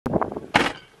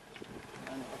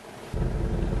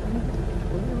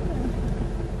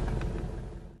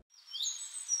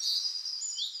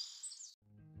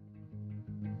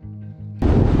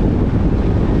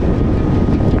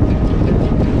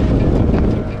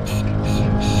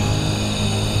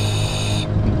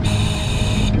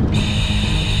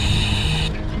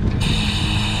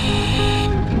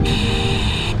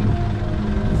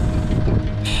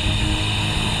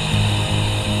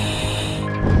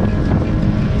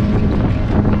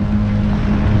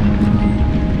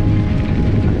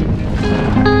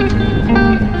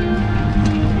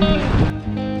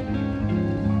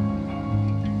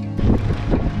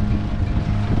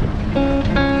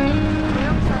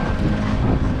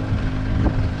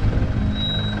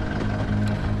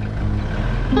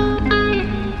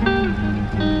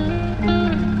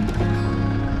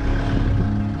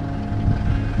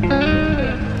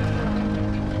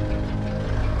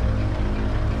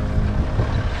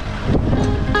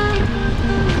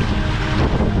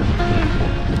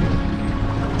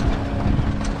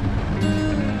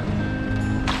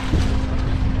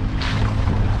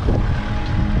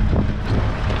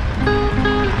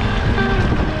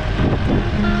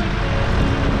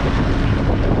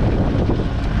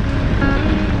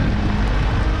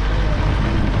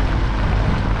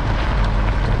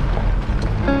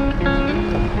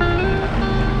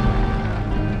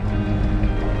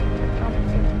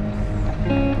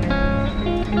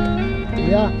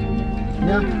Kuya.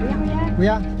 Kuya.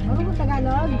 Kuya. Ano kung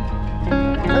Tagalog?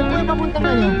 Saan po yung papuntang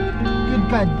ano?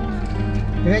 Kiudkad.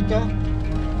 Diretso?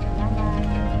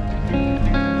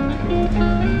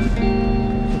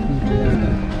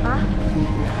 Ha?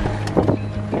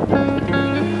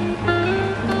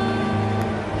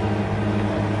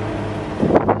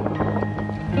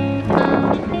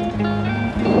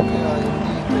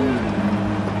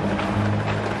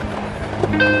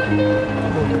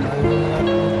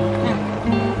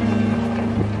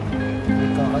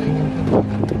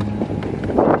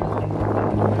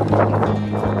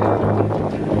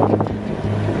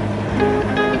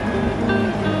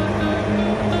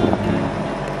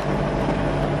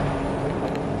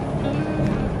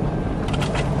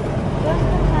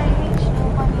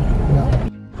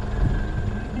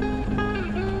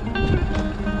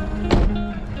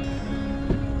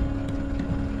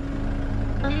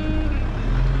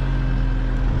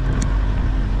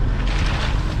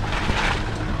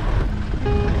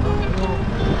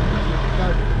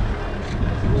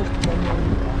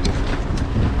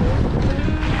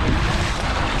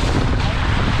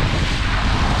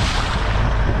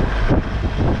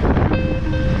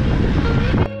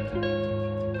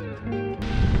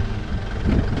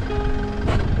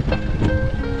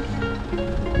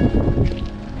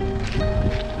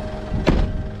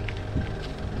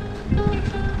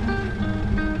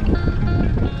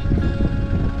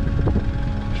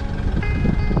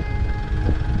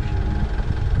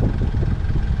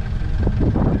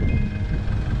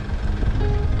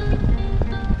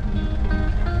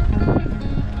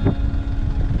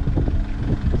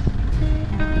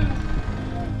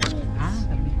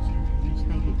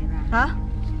 Ha?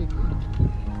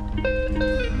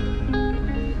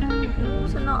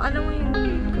 Sana, alam mo yung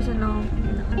kasi na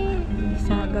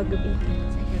sa gagabi.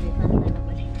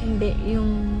 Hindi,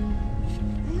 yung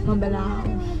mabalahaw.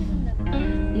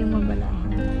 Yung mabalahaw.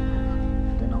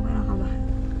 Doon ako kinakabahan.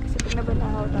 Kasi pag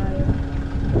nabalahaw tayo,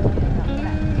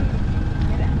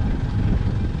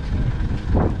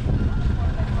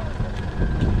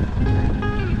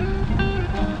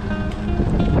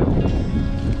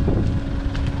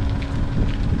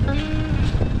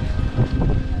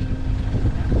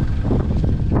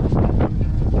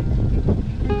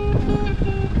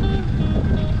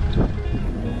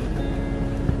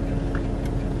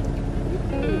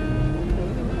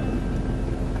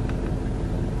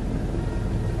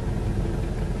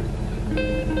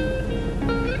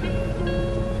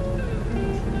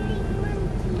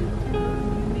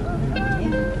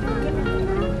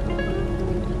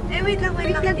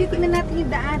 wait lang, titignan natin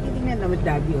yung daan. Titignan naman,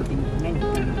 daddy, o tingnan.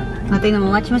 Tingnan mo,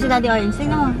 watch mo si Daddy Orange.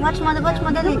 Tingnan mo, watch mo,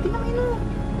 dali. Tingnan mo yun.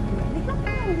 Hindi ka pa,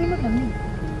 hindi mo kami.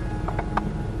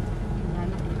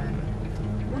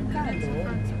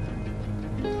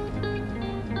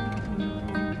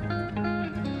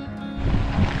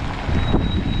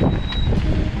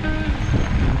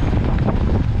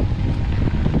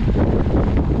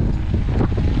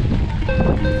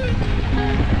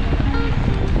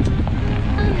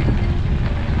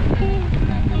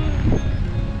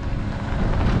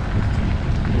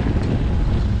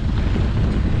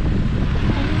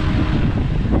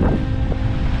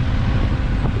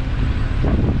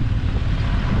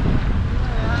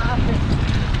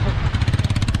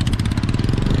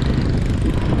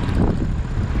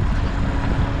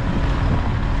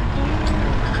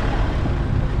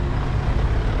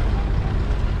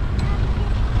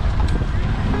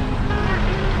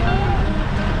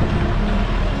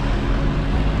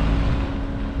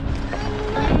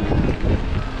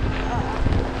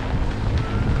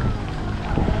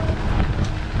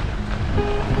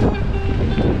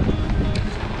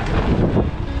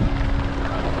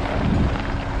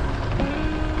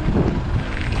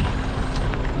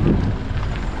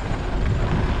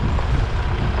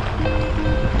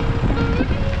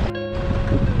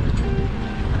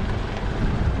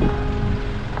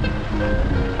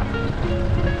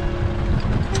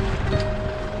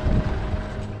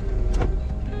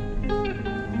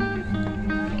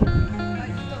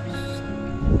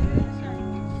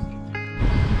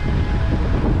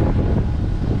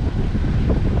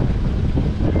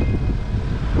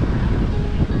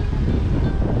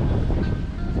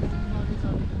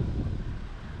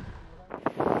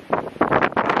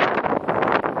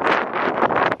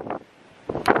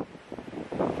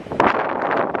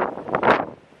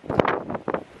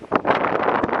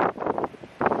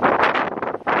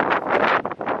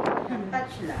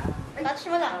 Touch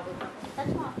mo lang.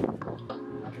 Touch mo.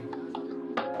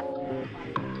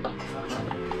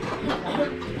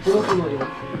 Puro mo yun.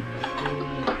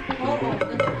 Oo.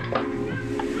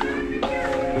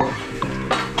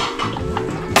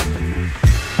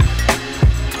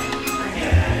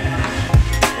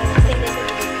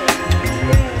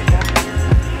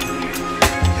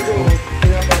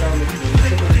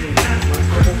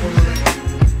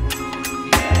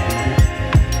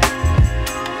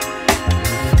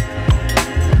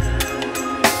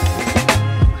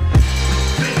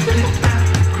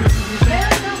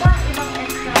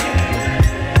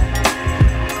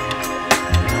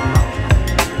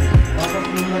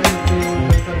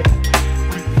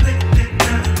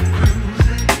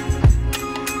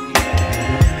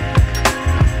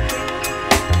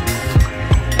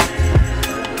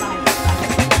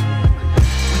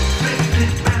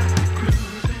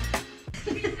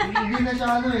 hindi na siya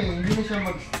ano eh, hindi na siya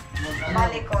mag ano.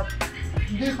 Malikot.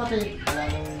 Hindi, pati, wala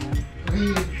nang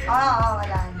rib. Oo,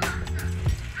 wala na.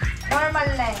 Normal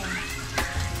na yun.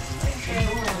 Okay.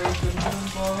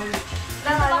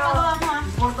 Lang ano? Papagawa mo ah.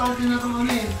 Importante na itong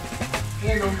ano eh.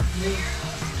 Yan o,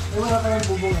 wala tayong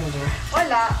bubong eh, no?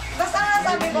 Wala. Basta nga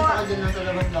sabi ko nga. Hindi ka dyan nasa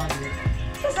labas lang eh.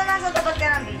 Basta nasa tapat ka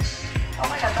ng beach.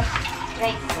 Okay na to.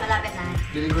 Right, malapit na.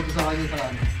 Biling ko ito sa kanya sa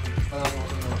ano. Para mo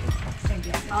sa ano.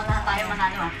 Sige. Mauna na tayo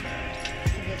manalo ah.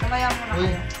 Sige, tumaya muna Uy.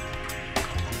 kayo.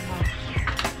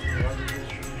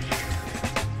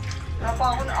 Wala pa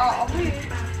ako na aamoy eh.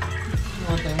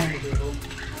 Ano tayo mo dito?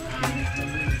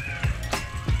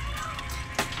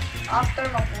 After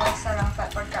mapunas na lang,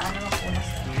 pagka ano mapunas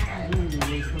na lang tayo.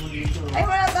 Waste naman dito. Ay,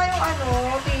 wala tayong ano,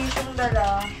 tissue dala.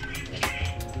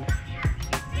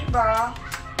 Diba?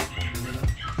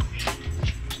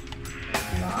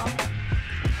 Diba?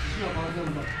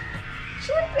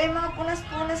 Siyempre, mga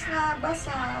punas-punas na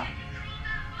basa.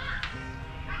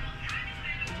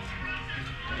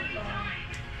 Diba?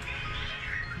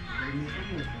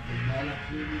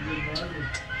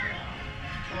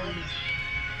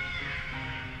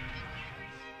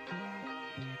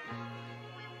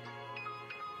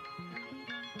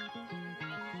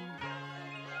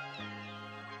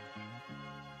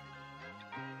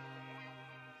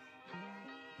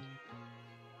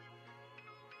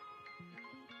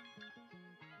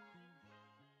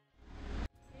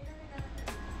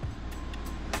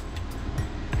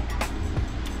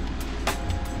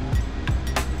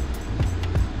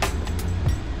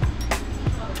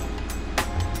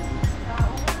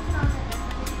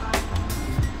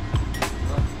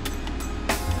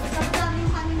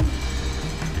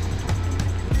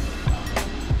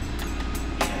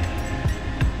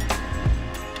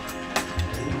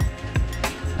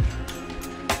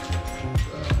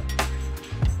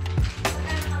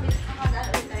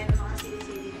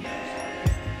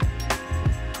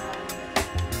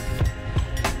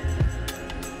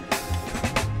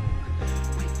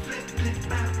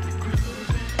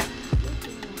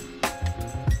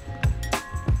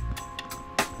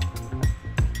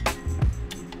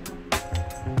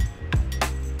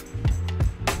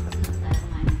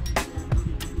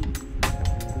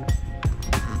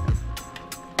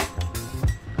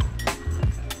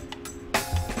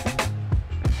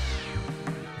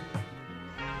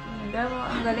 Pero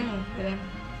ang galing eh. Galing.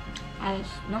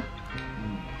 Ayos, no?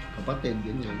 Kapatid,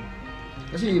 ganyan.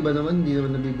 Kasi iba naman, hindi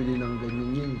naman nabibili ng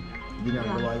ganyan yun.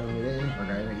 Ginagawa lang nila yan.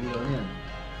 Pagkaya ng ilaw yan.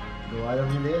 Gawa lang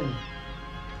nila yan.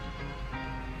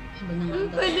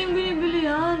 Pwedeng binibili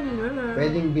yan.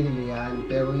 Pwedeng binili yan,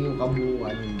 pero yung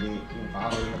kabuuan hindi. Yung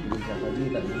kahoy na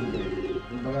pinagkakabitan, hindi.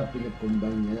 Yung mga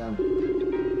pinagkumbang niya lang.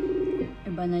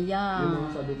 Iba na yan. Yung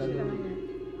mga sabitan ng mga...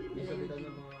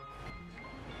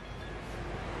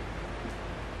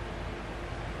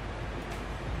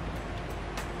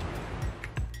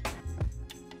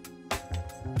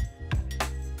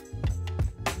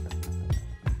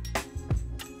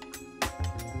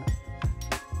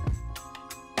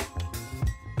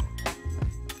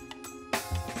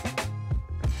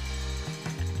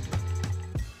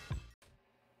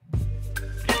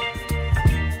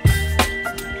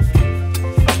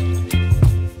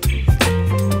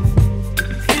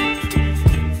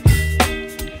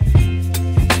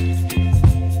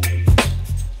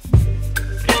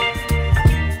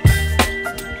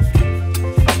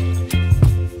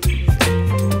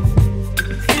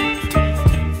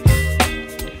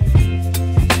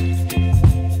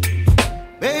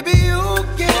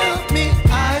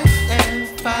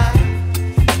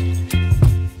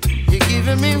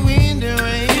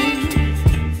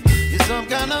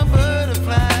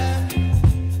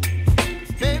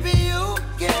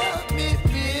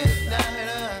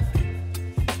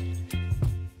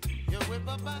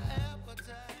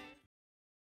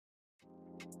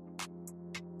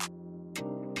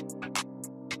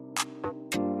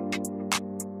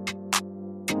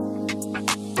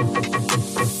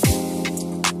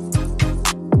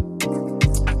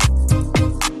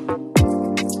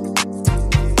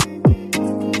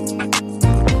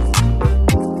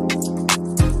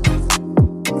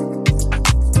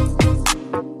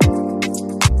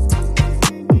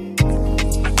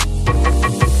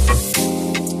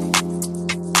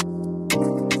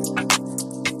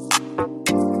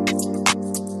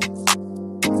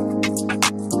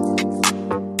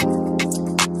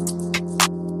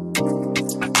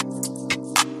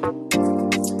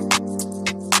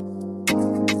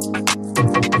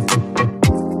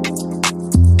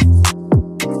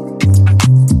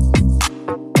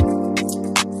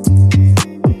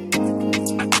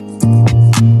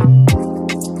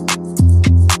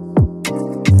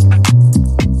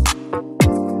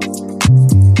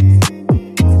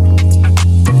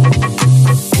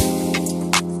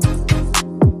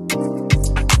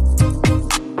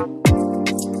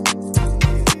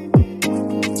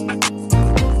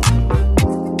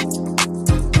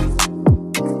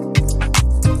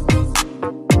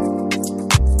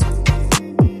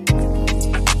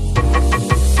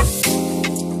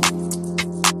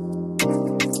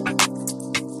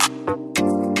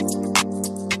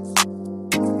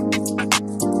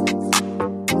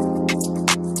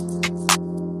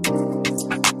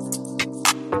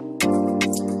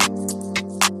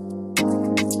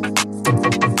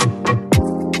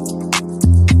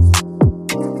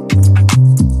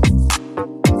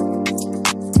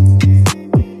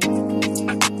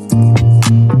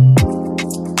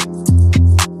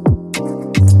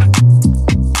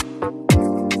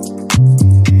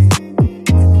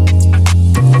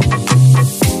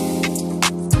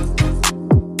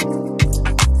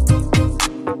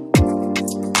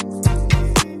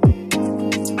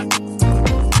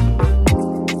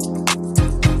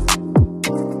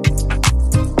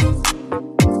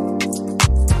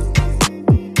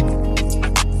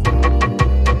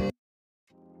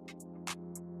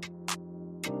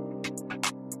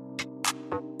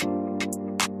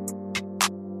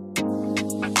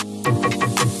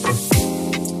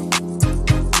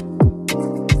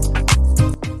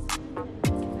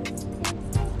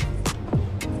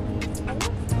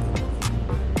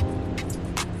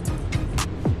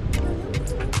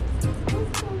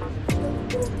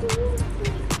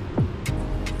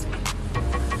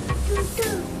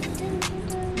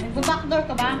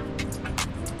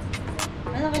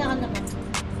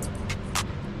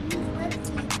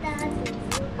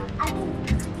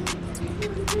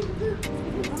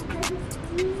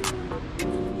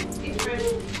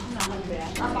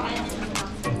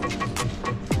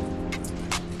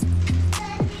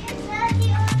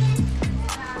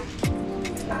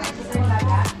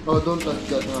 Oh, don't touch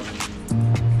that, ha?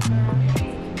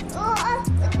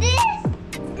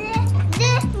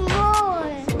 This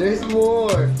more. There's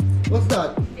more. What's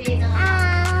that?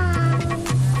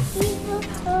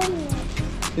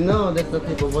 You know, that's not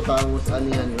hippopotamus. Ano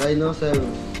yan? Rhinoceros.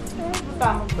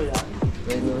 Tama pala.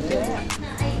 Rhinoceros.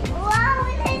 Wow,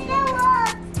 there's a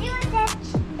lot. You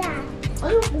touch that.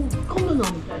 Ayoko. Ikaw na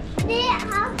lang. Hindi,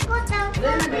 ako tapos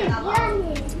yan eh.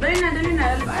 Dali na.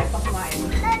 Alam ba? Ay, pakumain.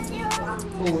 That's your...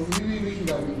 Oh, hindi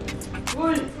dami.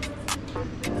 Uy!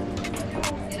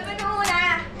 Sino ba yung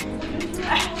muna?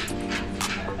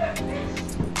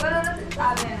 Wala na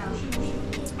sinasabi na.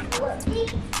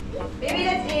 Baby,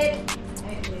 that's it.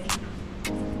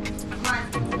 Come on.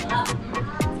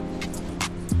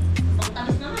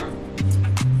 Pagtamis naman.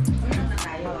 Ano na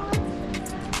tayo?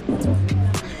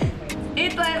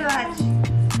 Ito ay watch.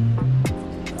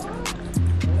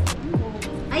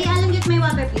 Ay, Alan, get my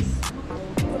water, please.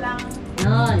 Kulang.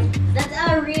 None. That's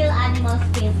a real animal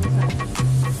skin.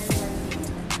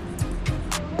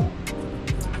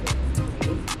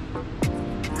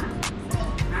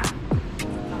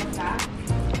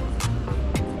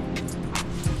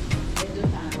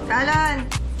 Kalan!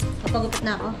 Nagpagupit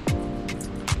na ako.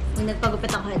 Kung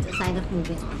nagpagupit ako, it's a sign of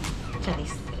moving on.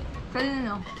 Charis. Kalan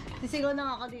ano? Sisigaw na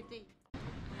nga ako dito eh.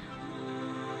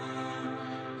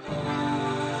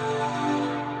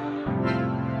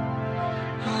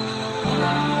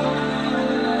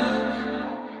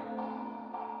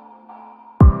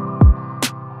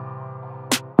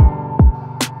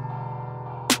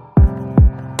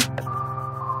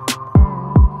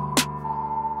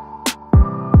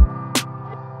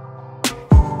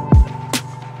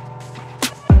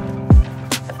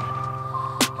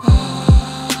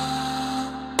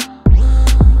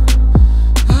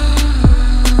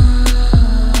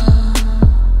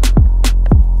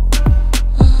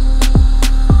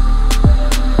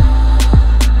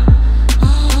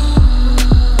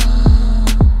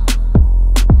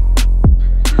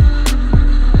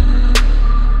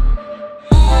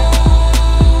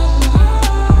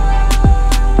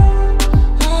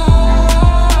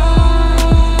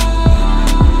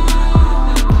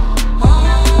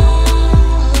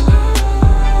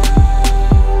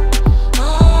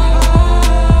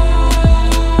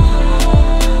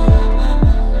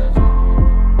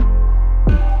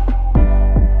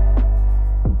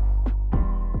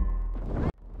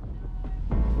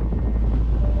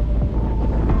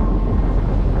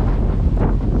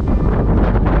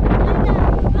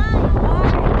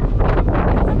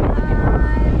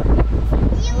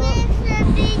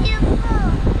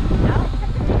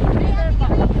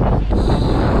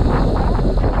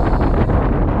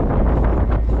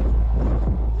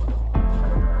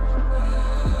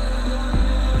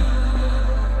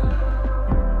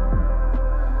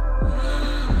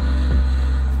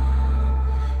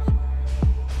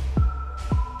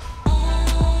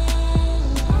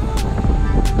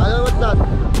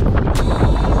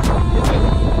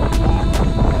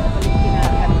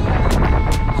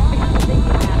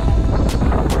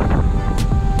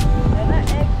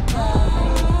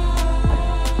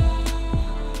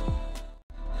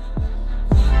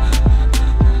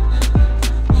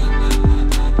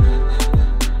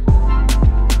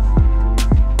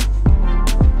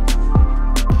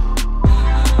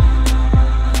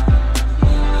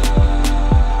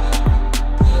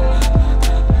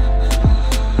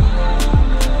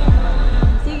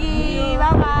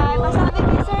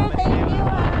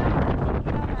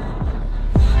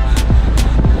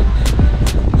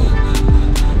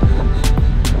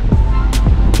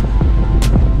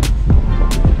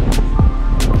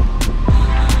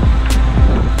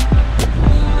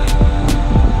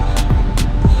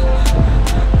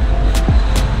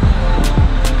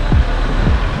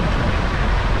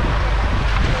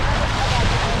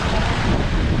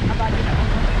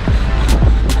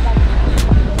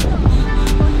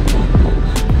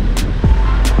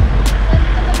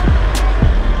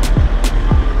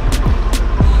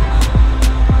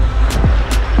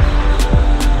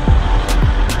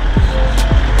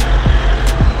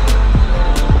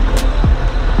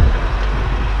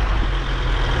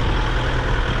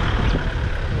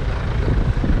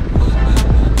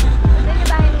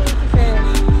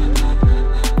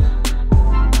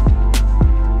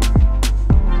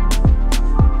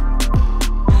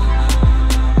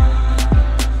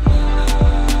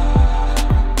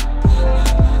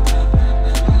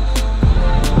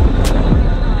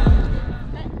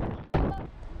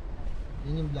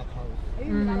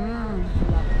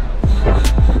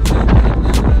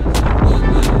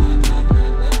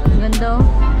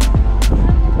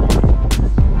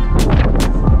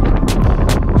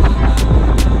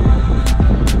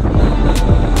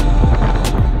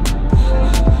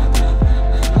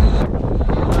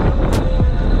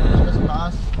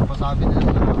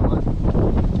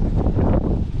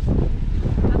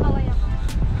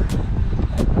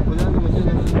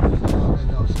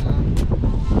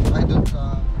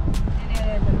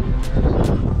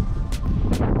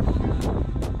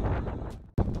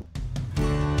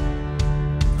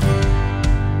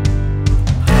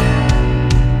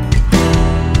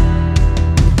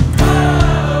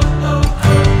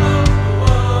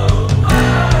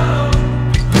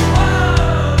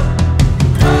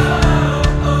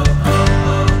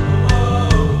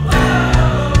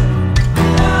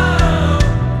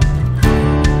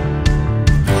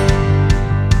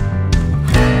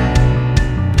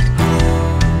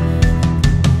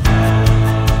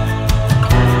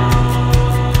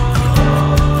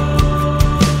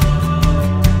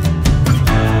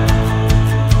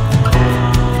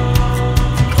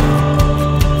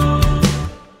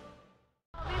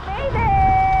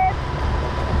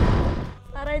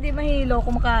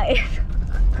 kumakain.